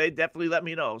there, they definitely let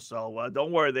me know. So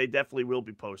don't worry. They definitely will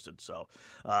be posted. So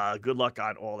good luck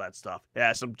on all that stuff.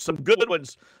 Yeah, some good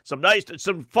ones,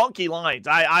 some funky lines.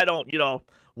 I don't,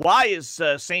 why is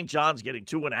St. John's getting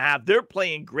 2.5? They're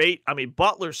playing great. I mean,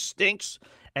 Butler stinks,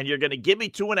 and you're going to give me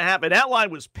 2.5. And that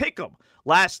line was pick 'em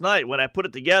last night when I put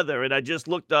it together, and I just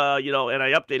looked, and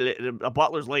I updated it. And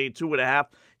Butler's laying 2.5.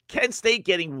 Kent State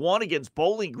getting 1 against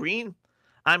Bowling Green.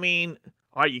 I mean,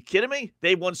 are you kidding me?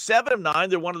 They won 7 of 9.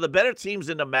 They're one of the better teams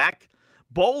in the MAC.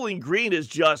 Bowling Green is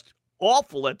just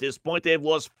awful at this point. They've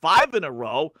lost 5 in a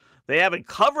row. They haven't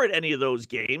covered any of those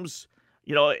games,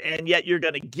 and yet you're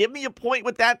going to give me a point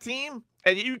with that team?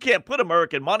 And you can't put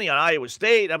American money on Iowa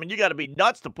State. I mean, you got to be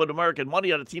nuts to put American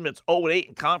money on a team that's 0-8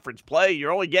 in conference play.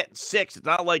 You're only getting 6. It's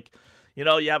not like, you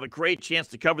have a great chance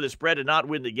to cover the spread and not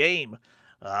win the game.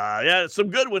 Yeah, some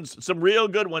good ones, some real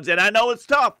good ones. And I know it's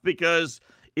tough because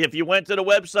if you went to the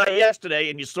website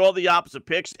yesterday and you saw the opposite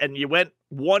picks and you went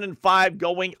 1-5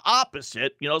 going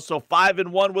opposite, so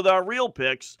 5-1 with our real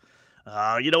picks,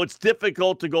 it's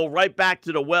difficult to go right back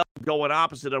to the well going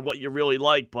opposite on what you really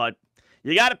like, but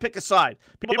you got to pick a side.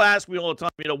 People ask me all the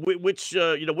time, which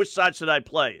side should I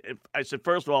play? I said,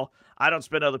 first of all, I don't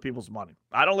spend other people's money.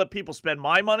 I don't let people spend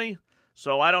my money,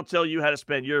 so I don't tell you how to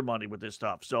spend your money with this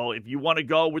stuff. So if you want to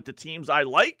go with the teams I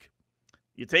like,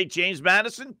 you take James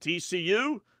Madison,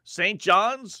 TCU, St.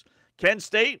 John's, Kent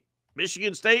State,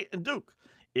 Michigan State, and Duke.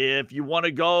 If you want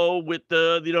to go with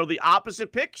the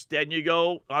opposite picks, then you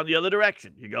go on the other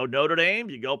direction. You go Notre Dame,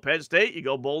 you go Penn State, you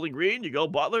go Bowling Green, you go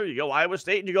Butler, you go Iowa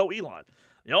State, and you go Elon.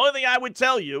 The only thing I would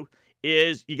tell you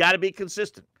is you got to be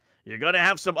consistent. You're going to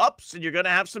have some ups and you're going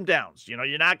to have some downs.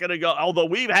 You're not going to go, although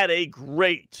we've had a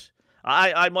great,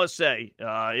 I must say,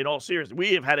 in all seriousness,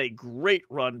 we have had a great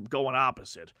run going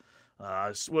opposite.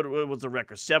 What was the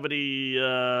record? 70,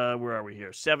 where are we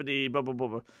here? 70,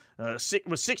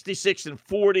 was 66 and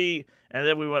 40, and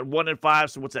then we went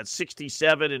 1-5, so what's that,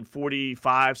 67 and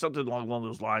 45, something along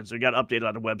those lines. So we got updated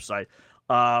on the website.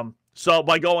 So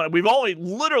by going, we've only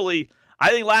literally, I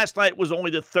think last night was only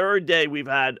the third day we've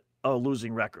had a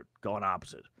losing record going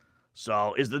opposite.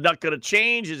 So is the nut going to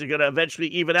change? Is it going to eventually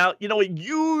even out? It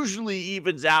usually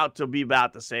evens out to be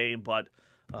about the same, but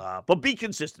be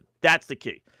consistent. That's the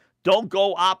key. Don't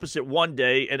go opposite one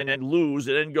day and then lose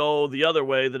and then go the other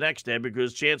way the next day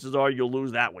because chances are you'll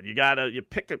lose that one. You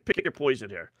pick your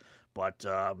poison here. But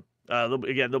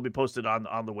again, they'll be posted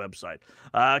on the website.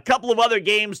 A couple of other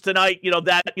games tonight,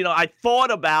 that I thought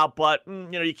about, but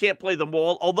you can't play them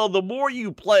all. Although the more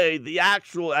you play, I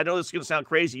know this is going to sound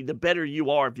crazy, the better you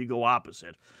are if you go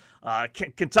opposite.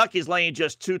 Kentucky's laying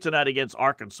just 2 tonight against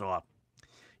Arkansas.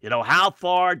 How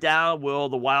far down will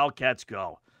the Wildcats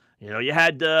go? You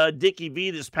had Dickie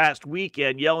V this past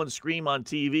weekend yell and scream on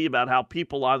TV about how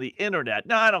people on the internet.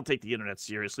 Now, I don't take the internet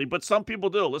seriously, but some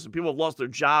people do. Listen, people have lost their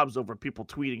jobs over people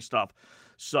tweeting stuff.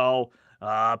 So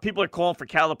people are calling for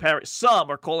Calipari.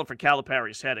 Some are calling for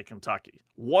Calipari's head at Kentucky.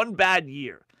 One bad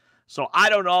year. So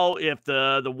I don't know if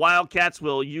the Wildcats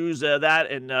will use that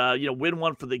and win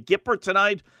one for the Gipper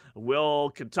tonight.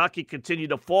 Will Kentucky continue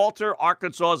to falter?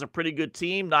 Arkansas is a pretty good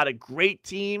team, not a great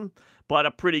team, but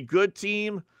a pretty good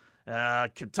team.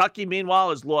 Kentucky,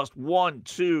 meanwhile, has lost 1,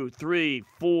 2, 3,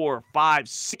 4, 5,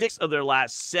 6 of their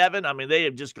last 7. I mean, they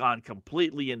have just gone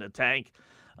completely in the tank.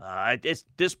 At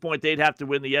this point, they'd have to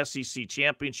win the SEC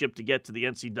championship to get to the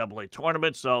NCAA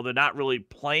tournament, so they're not really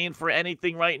playing for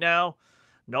anything right now.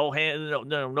 No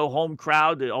home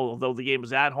crowd, although the game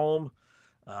is at home.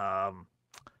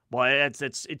 Boy,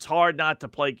 it's hard not to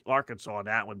play Arkansas on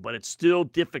that one, but it's still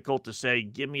difficult to say,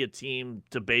 give me a team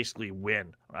to basically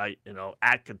win, right?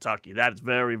 At Kentucky. That's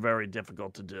very, very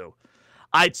difficult to do.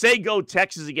 I'd say go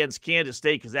Texas against Kansas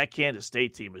State because that Kansas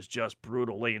State team is just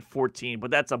brutal, laying 14,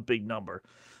 but that's a big number.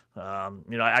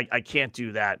 I can't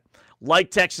do that.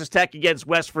 Like Texas Tech against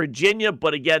West Virginia,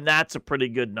 but again, that's a pretty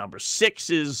good number. 6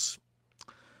 is,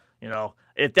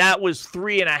 if that was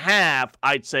 3.5,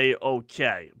 I'd say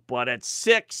okay. But at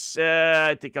 6,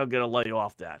 I think I'm going to lay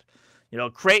off that.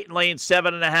 Creighton laying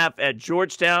 7.5 at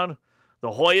Georgetown. The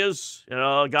Hoyas,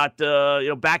 got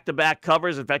back-to-back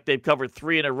covers. In fact, they've covered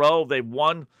 3 in a row. They've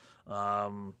won, 2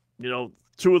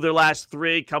 of their last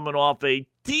 3 coming off a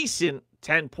decent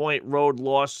 10-point road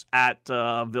loss at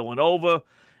Villanova.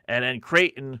 And then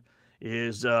Creighton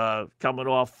is coming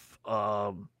off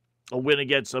a win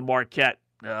against Marquette.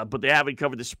 But they haven't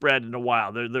covered the spread in a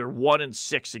while. They're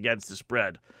 1-6 against the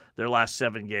spread their last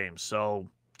 7 games. So,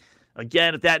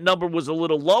 again, if that number was a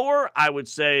little lower, I would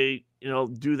say,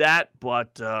 do that.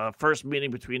 But first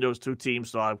meeting between those 2 teams,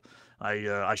 so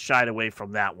I shied away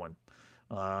from that one.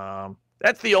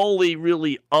 That's the only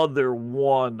really other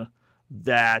one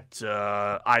that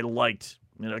I liked.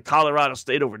 Colorado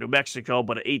State over New Mexico,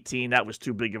 but at 18, that was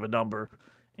too big of a number.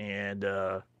 And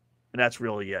that's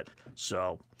really it.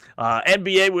 So,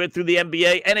 NBA, we went through the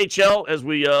NBA. NHL, as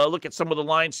we look at some of the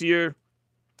lines here,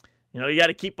 you got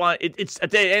to keep on. It's I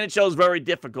tell you, NHL is very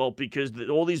difficult because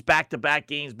all these back-to-back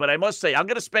games. But I must say, I'm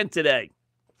going to spend today.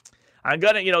 I'm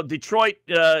going to, Detroit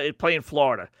playing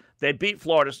Florida. They beat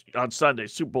Florida on Sunday,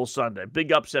 Super Bowl Sunday.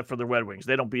 Big upset for the Red Wings.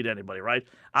 They don't beat anybody, right?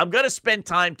 I'm going to spend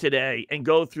time today and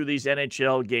go through these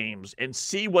NHL games and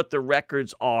see what the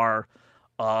records are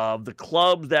of the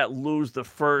clubs that lose the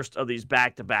first of these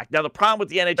back-to-back. Now, the problem with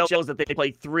the NHL is that they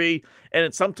play 3 and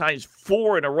it's sometimes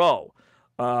 4 in a row.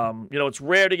 It's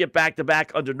rare to get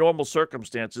back-to-back under normal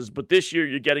circumstances, but this year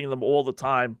you're getting them all the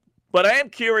time. But I am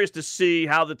curious to see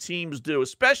how the teams do,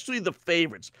 especially the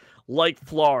favorites like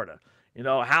Florida.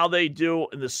 How they do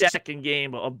in the second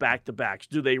game of back-to-backs.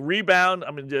 Do they rebound?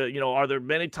 I mean, are there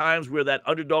many times where that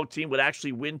underdog team would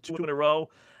actually win 2 in a row?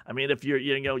 I mean, if you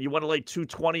want to lay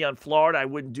 220 on Florida, I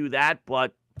wouldn't do that.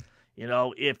 But,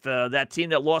 if that team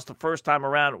that lost the first time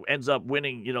around ends up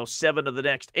winning, 7 of the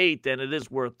next 8, then it is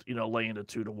worth, laying a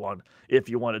 2-1 if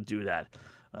you want to do that.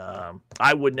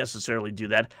 I wouldn't necessarily do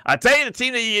that. I tell you, the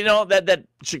team that that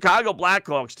Chicago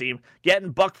Blackhawks team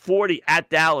getting $140 at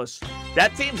Dallas.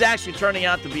 That team's actually turning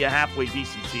out to be a halfway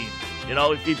decent team.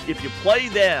 If you play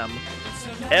them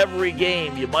every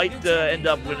game, you might end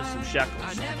up winning some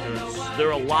shekels because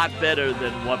they're a lot better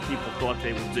than what people thought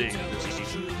they would be this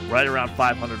season. Right around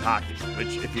 500 hockey,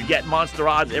 which if you get monster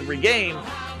odds every game,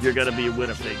 you're going to be a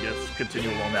winner if they just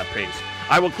continue along that pace.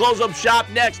 I will close up shop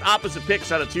next. Opposite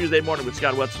Picks on a Tuesday morning with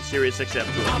Scott Wetzel, Sirius XM.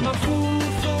 I'm a fool,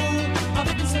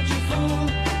 I've been such a fool.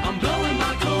 I'm blowing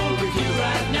my cold with you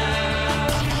right now.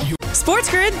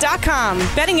 SportsGrid.com.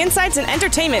 Betting insights and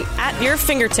entertainment at your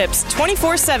fingertips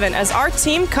 24/7 as our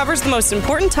team covers the most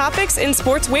important topics in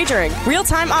sports wagering.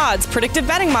 Real-time odds, predictive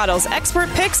betting models, expert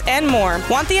picks, and more.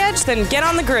 Want the edge? Then get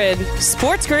on the grid.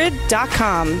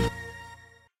 SportsGrid.com.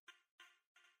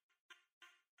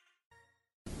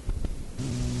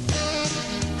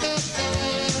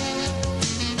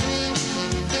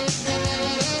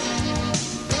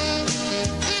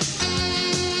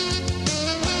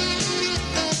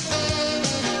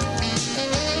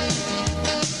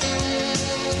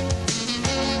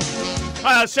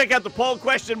 Let's check out the poll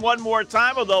question one more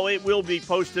time, although it will be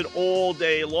posted all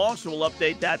day long, so we'll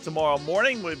update that tomorrow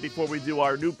morning before we do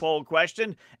our new poll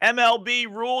question. MLB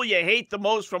rule you hate the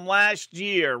most from last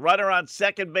year. Runner on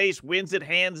second base wins it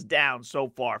hands down so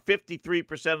far.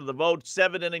 53% of the vote,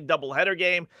 7-inning doubleheader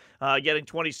game, getting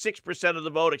 26% of the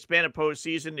vote, expanded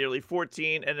postseason, nearly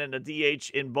 14, and then the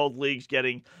DH in both leagues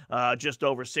getting just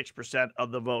over 6%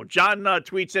 of the vote. John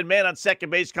tweets in, man on second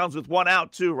base comes with 1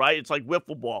 out too, right? It's like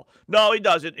wiffle ball. No, he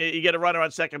doesn't. You get a runner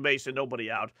on second base and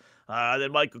nobody out.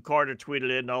 Then Michael Carter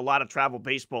tweeted in, a lot of travel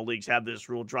baseball leagues have this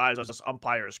rule. Drives us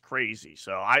umpires crazy.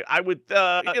 So I would,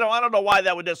 I don't know why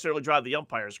that would necessarily drive the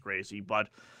umpires crazy, but,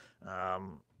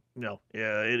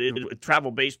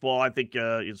 travel baseball, I think,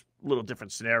 is a little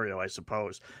different scenario, I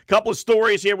suppose. A couple of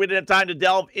stories here we didn't have time to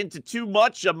delve into too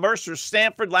much. Mercer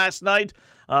Stanford last night.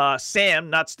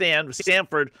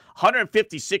 Stanford,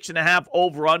 156.5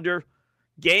 over-under.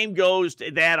 Game goes to,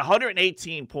 they had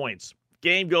 118 points.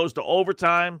 Game goes to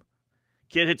overtime.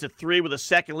 Kid hits a 3 with a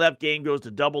second left. Game goes to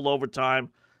double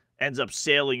overtime. Ends up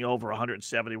sailing over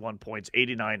 171 points,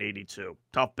 89-82.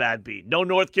 Tough bad beat. No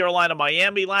North Carolina,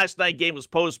 Miami last night. Game was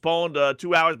postponed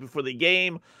 2 hours before the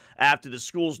game after the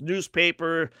school's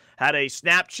newspaper had a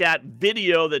Snapchat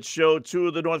video that showed 2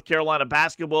 of the North Carolina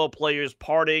basketball players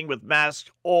partying with masks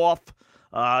off.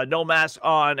 No mask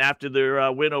on after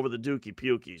their win over the Dookie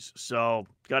Pukies. So,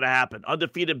 got to happen.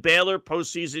 Undefeated Baylor,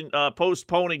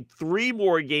 postponing 3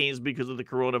 more games because of the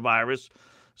coronavirus.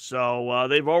 So,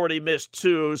 they've already missed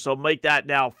 2, so make that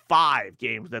now 5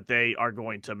 games that they are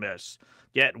going to miss.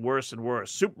 Getting worse and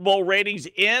worse. Super Bowl ratings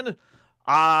in.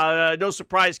 No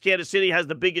surprise, Kansas City has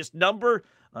the biggest number.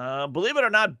 Believe it or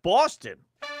not, Boston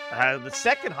has the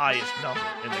second highest number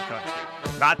in the country.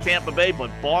 Not Tampa Bay,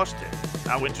 but Boston.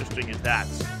 How interesting is that?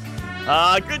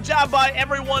 Good job by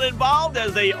everyone involved,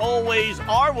 as they always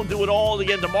are. We'll do it all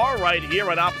again tomorrow right here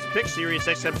on Opposite Picks, Sirius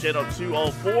XM Channel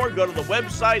 204. Go to the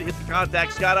website, hit the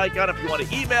contact Scott icon if you want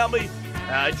to email me.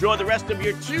 Enjoy the rest of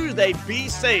your Tuesday. Be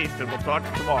safe, and we'll talk to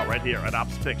you tomorrow right here on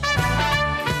Opposite Picks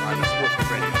on the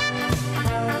Sports Radio.